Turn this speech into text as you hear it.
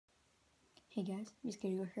Hey guys,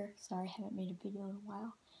 Mr. here. Sorry I haven't made a video in a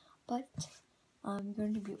while, but I'm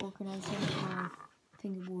going to be organizing my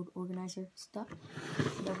fingerboard organizer stuff.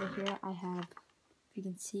 And over here I have, if you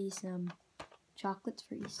can see, some chocolates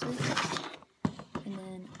for Easter. And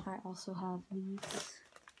then I also have these,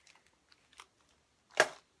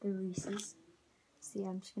 the Reese's. See,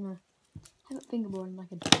 I'm just gonna have a fingerboard in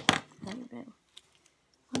like a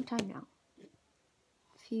long time now.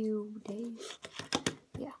 A few days.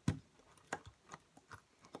 Yeah.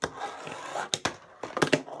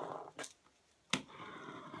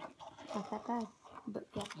 Not that bad, but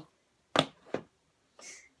yeah.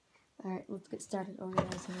 Alright, let's get started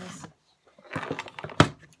organizing this.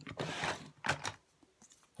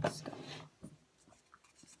 Let's go.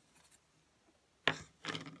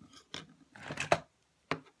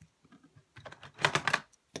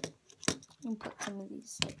 And put some of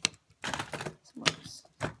these like smokes.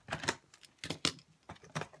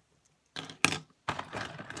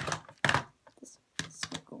 This is so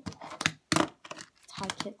cool. It's high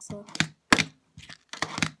kicks though.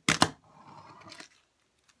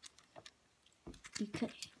 If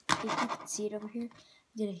you can see it over here, I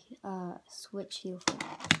did a switch heel for it.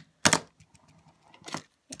 Yeah.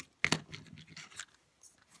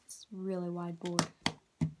 It's a really wide board.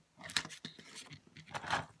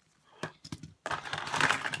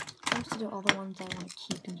 I'm just do all the ones I want to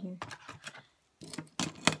keep in here.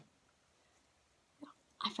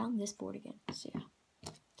 I found this board again, so yeah.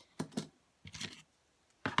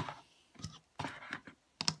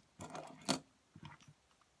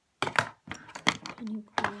 New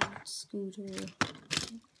board, scooter.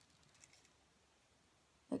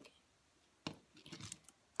 Okay.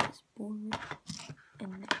 This board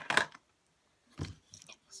and that.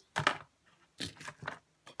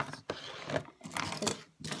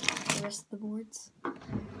 The rest of the boards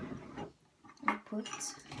I put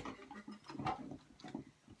here.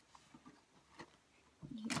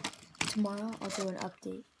 Tomorrow I'll do an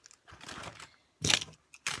update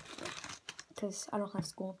because I don't have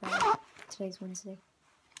school on Friday. Today's Wednesday.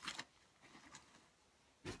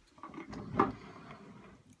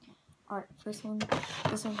 Alright, first one.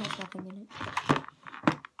 This one has nothing in it.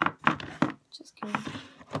 Just kidding.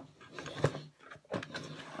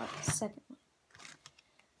 Alright, second one.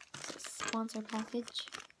 It's a sponsor package.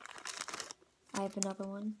 I have another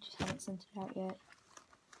one, just haven't sent it out yet.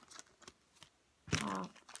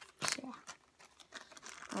 So yeah.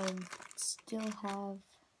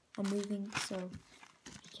 I'm moving, so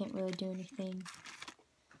I can't really do anything.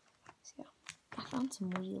 So yeah. I found some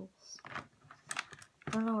wheels.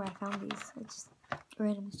 I don't know where I found these. I just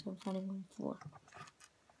randomly started finding them on the floor.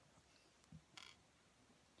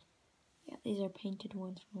 Yeah, these are painted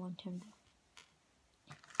ones from a long time ago.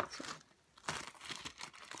 So.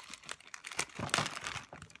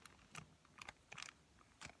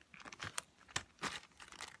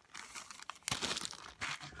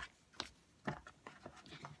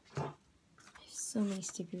 So many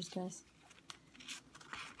stickers, guys.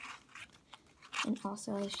 And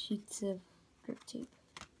also I have sheets of grip tape.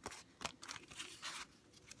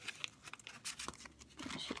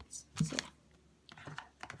 Sheets. So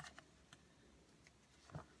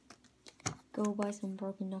go buy some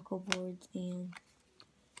broken knuckle boards and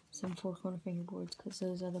some 4-corner fingerboards because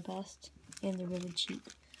those are the best and they're really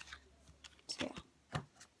cheap. So yeah.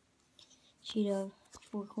 Sheet of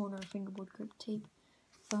 4-corner fingerboard grip tape.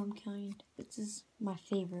 Foam kind. This is my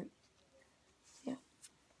favorite. Yeah.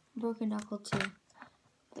 Broken knuckle too.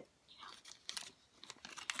 But yeah.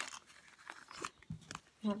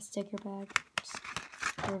 I have a sticker bag. Just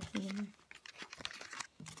throw everything in there.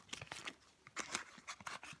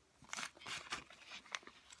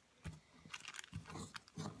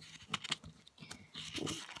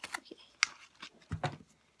 Okay.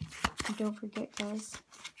 And don't forget, guys,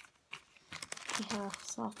 we have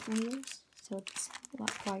soft wheels, so it's a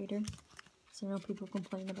lot quieter. So I know people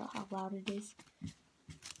complain about how loud it is.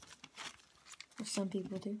 Or some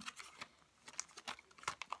people do.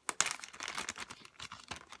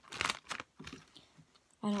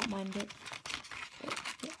 I don't mind it. But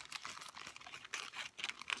yeah.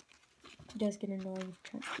 It does get annoying if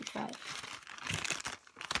you're trying to be quiet.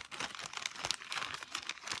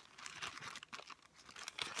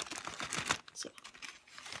 So yeah.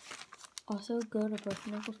 Also go to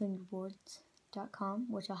brokenknucklefingerboards.com,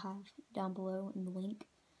 which I'll have down below in the link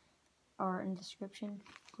or in the description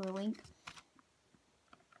for a link.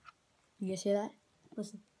 You guys hear that?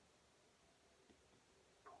 Listen.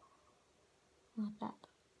 Not that.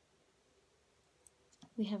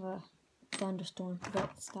 We have a thunderstorm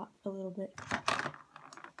that stopped a little bit.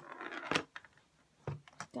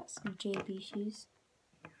 Got some JB shoes.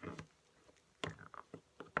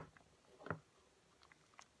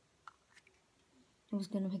 I was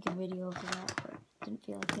gonna make a video of that, but didn't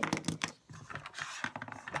feel like it.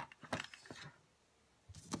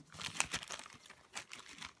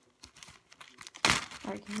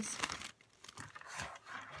 Alright guys,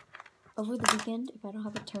 over the weekend, if I don't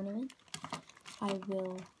have a tournament, I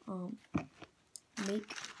will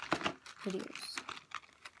make videos.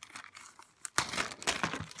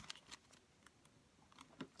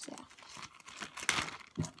 So yeah.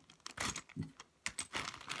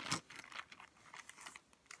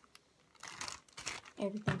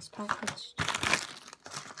 Everything's packaged.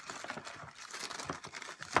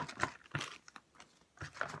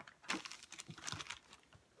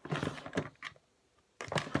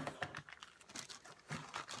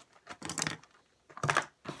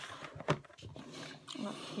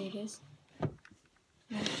 Oh, here it is. It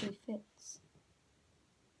actually fits.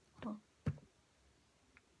 Huh.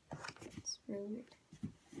 It's really weird.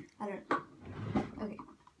 I don't know. Okay.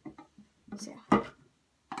 So yeah.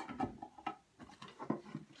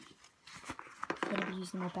 I'm gonna be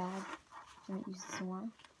using my bag. I haven't used this in a while.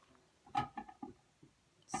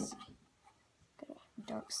 Let's see. Got a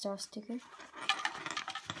dark star sticker.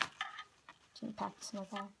 Just gonna pack this in my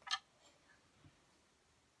bag.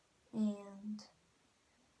 And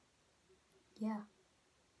yeah.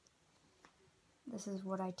 This is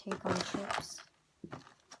what I take on trips.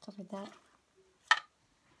 Stuff like that.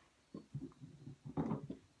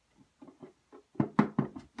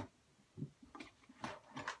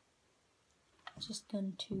 Just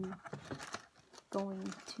going to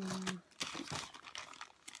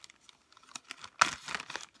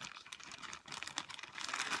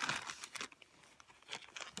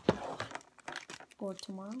board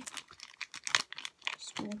tomorrow.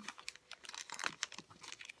 School.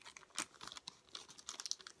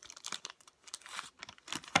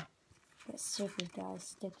 Got stickers, guys.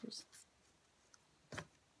 Stickers.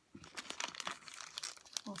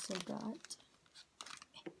 Also got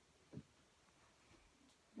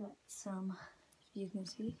some, if you can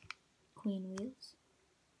see, queen wheels.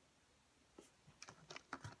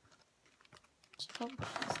 Just cover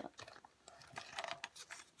this up.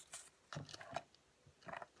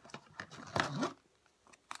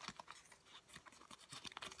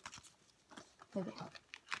 Okay.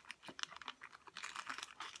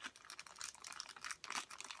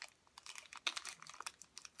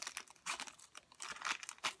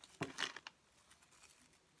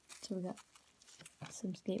 So we got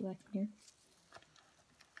some skate wax in here.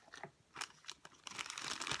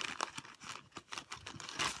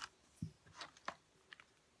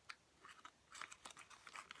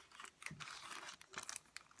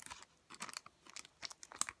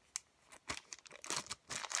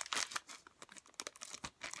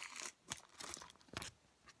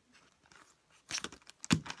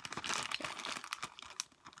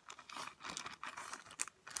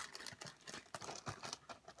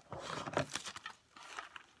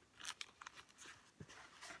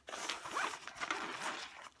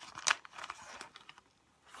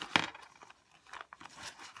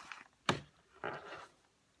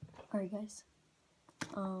 Alright guys,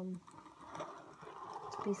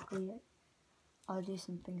 that's basically it. I'll do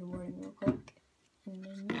some fingerboarding real quick, and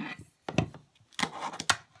then yeah.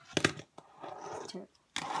 It's terrible.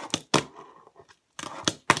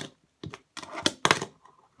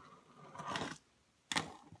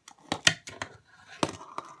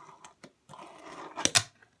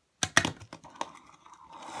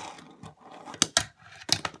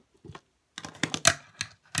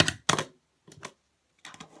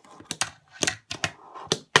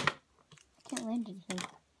 I can't land anything.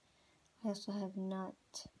 I also have not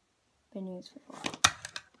been used before.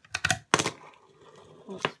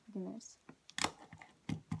 Oops, look at this.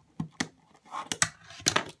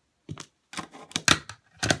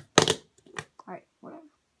 Alright, whatever.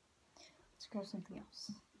 Let's grab something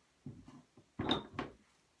else.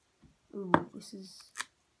 Ooh, this is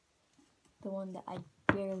the one that I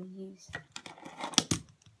barely use.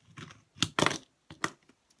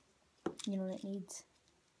 You know what it needs?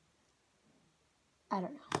 I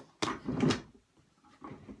don't know.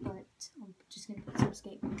 But I'm just gonna put some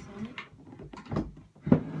skate wax on it.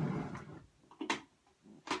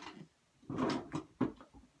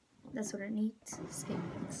 That's what it needs, skate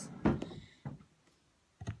wax.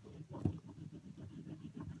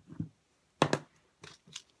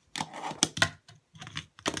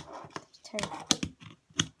 It's terrible.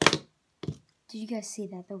 Did you guys see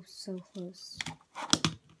that? That was so close.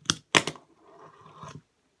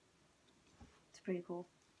 It's pretty cool.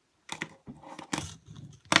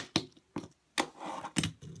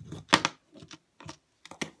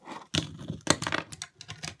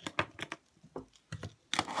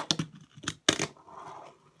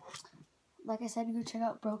 like I said, go check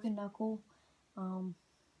out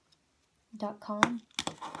brokennKnuckle.com,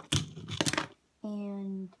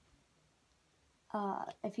 and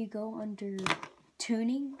if you go under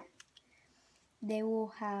tuning, they will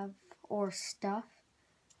have, or stuff,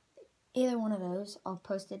 either one of those. I'll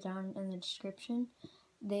post it down in the description.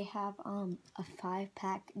 They have a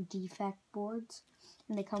 5-pack defect boards,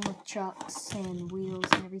 and they come with chucks and wheels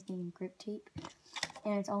and everything and grip tape.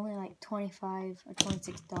 And it's only like $25 or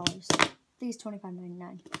 $26. I think it's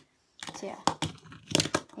 $25.99. So yeah.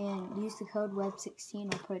 And use the code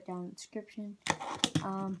WEB16. I'll put it down in the description.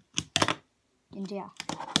 And yeah,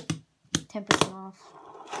 10% off.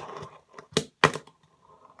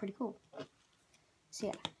 Pretty cool. So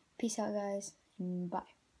yeah, peace out, guys, and bye.